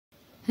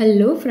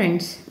Hello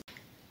friends,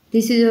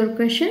 this is our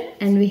question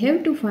and we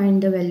have to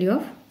find the value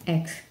of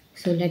x.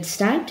 So let's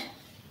start.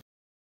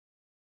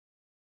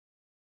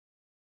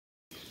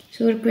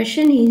 So our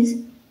question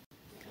is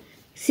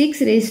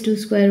 6 raised to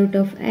square root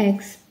of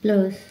x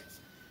plus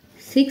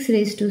 6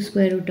 raised to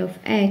square root of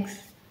x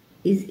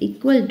is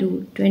equal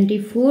to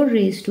 24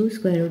 raised to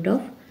square root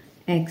of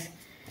x.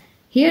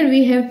 Here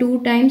we have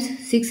 2 times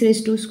 6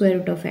 raised to square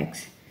root of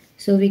x.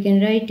 So we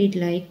can write it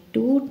like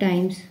 2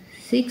 times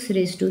 6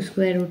 raised to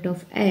square root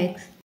of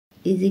x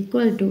is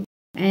equal to,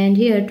 and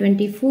here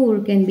 24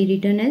 can be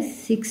written as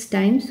 6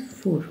 times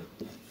 4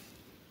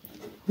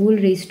 whole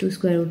raised to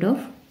square root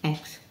of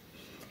x.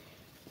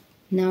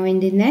 Now in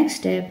the next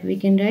step we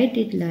can write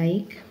it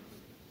like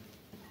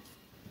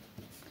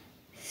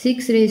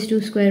 6 raised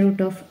to square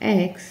root of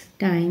x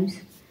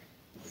times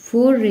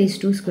 4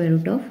 raised to square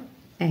root of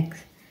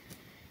x.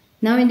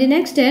 Now in the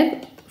next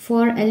step,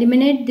 for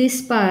eliminate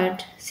this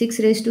part 6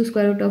 raised to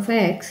square root of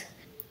x,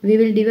 we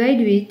will divide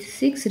with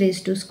 6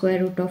 raised to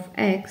square root of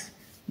x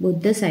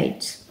both the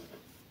sides.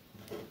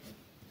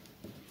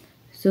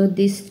 So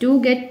these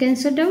 2 get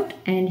cancelled out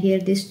and here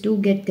these 2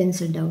 get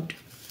cancelled out.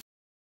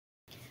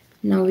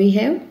 Now we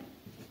have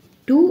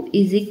 2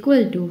 is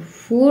equal to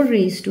 4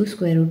 raised to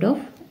square root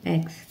of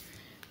x.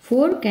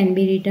 4 can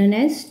be written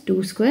as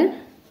 2 square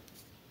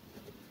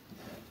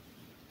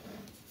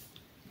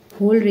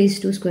whole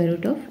raised to square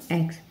root of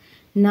x.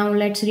 Now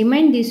let's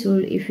remind this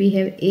rule. If we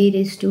have a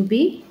raised to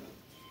b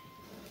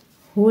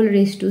whole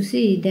raised to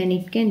c, then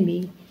it can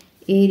be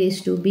a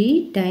raised to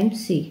b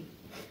times c.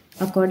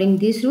 According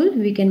this rule,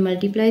 we can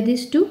multiply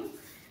these two.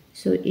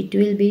 So it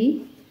will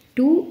be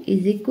 2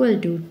 is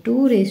equal to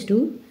 2 raised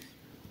to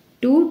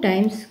 2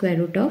 times square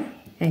root of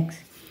x.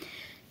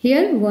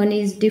 Here 1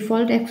 is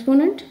default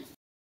exponent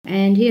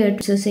and here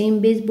it's the same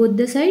base both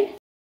the side.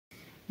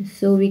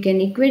 So we can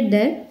equate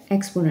their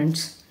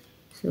exponents.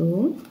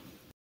 So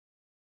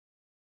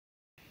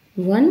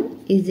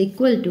 1 is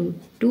equal to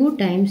 2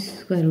 times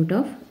square root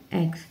of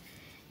x.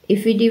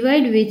 If we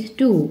divide with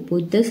 2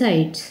 both the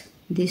sides,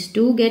 these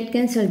 2 get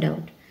cancelled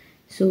out.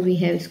 So we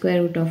have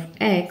square root of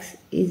x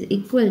is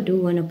equal to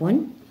 1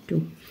 upon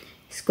 2.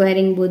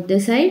 Squaring both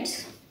the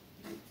sides,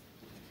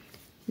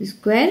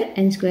 square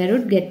and square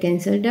root get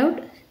cancelled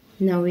out.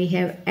 Now we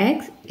have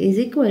x is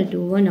equal to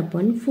 1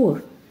 upon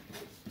 4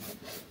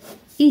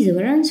 is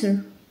our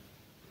answer.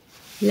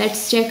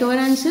 Let's check our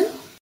answer.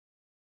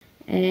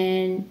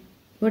 And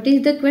what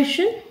is the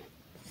question?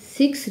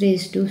 6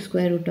 raised to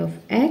square root of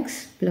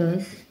x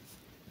plus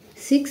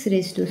 6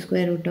 raised to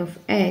square root of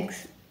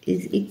x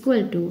is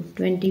equal to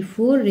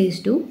 24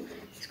 raised to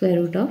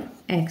square root of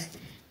x.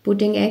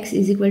 Putting x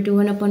is equal to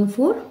 1 upon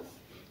 4.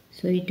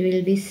 So it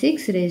will be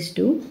 6 raised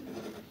to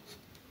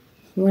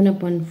 1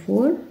 upon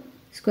 4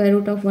 square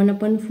root of 1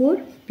 upon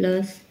 4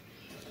 plus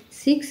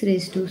 6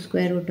 raised to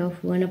square root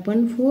of 1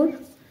 upon 4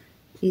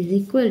 is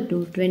equal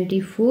to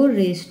 24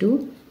 raised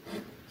to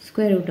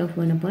square root of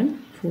 1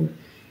 upon 4.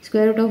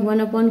 Square root of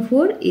 1 upon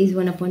 4 is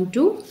 1 upon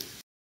 2.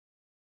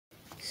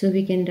 So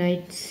we can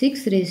write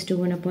 6 raised to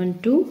 1 upon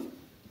 2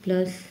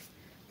 plus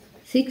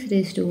 6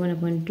 raised to 1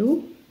 upon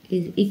 2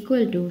 is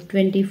equal to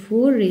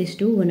 24 raised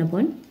to 1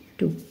 upon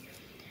 2.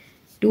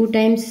 2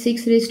 times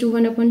 6 raised to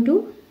 1 upon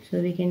 2.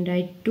 So we can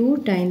write 2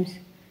 times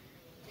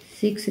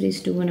 6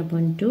 raised to 1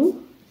 upon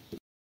 2.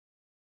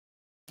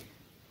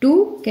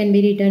 2 can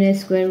be written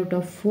as square root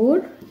of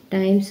 4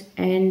 times,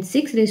 and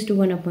 6 raised to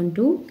 1 upon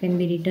 2 can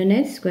be written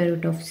as square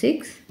root of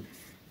 6,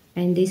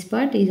 and this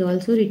part is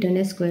also written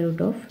as square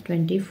root of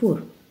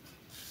 24.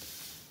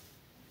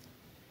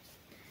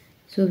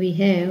 So we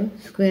have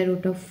square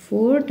root of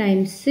 4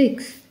 times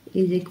 6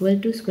 is equal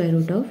to square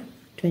root of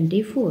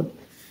 24.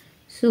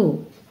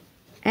 So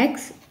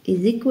x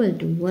is equal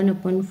to 1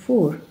 upon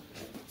 4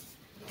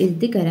 is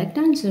the correct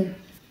answer.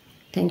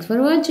 Thanks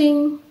for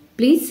watching.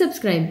 Please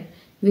subscribe.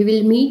 We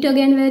will meet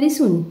again very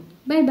soon.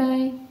 Bye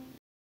bye.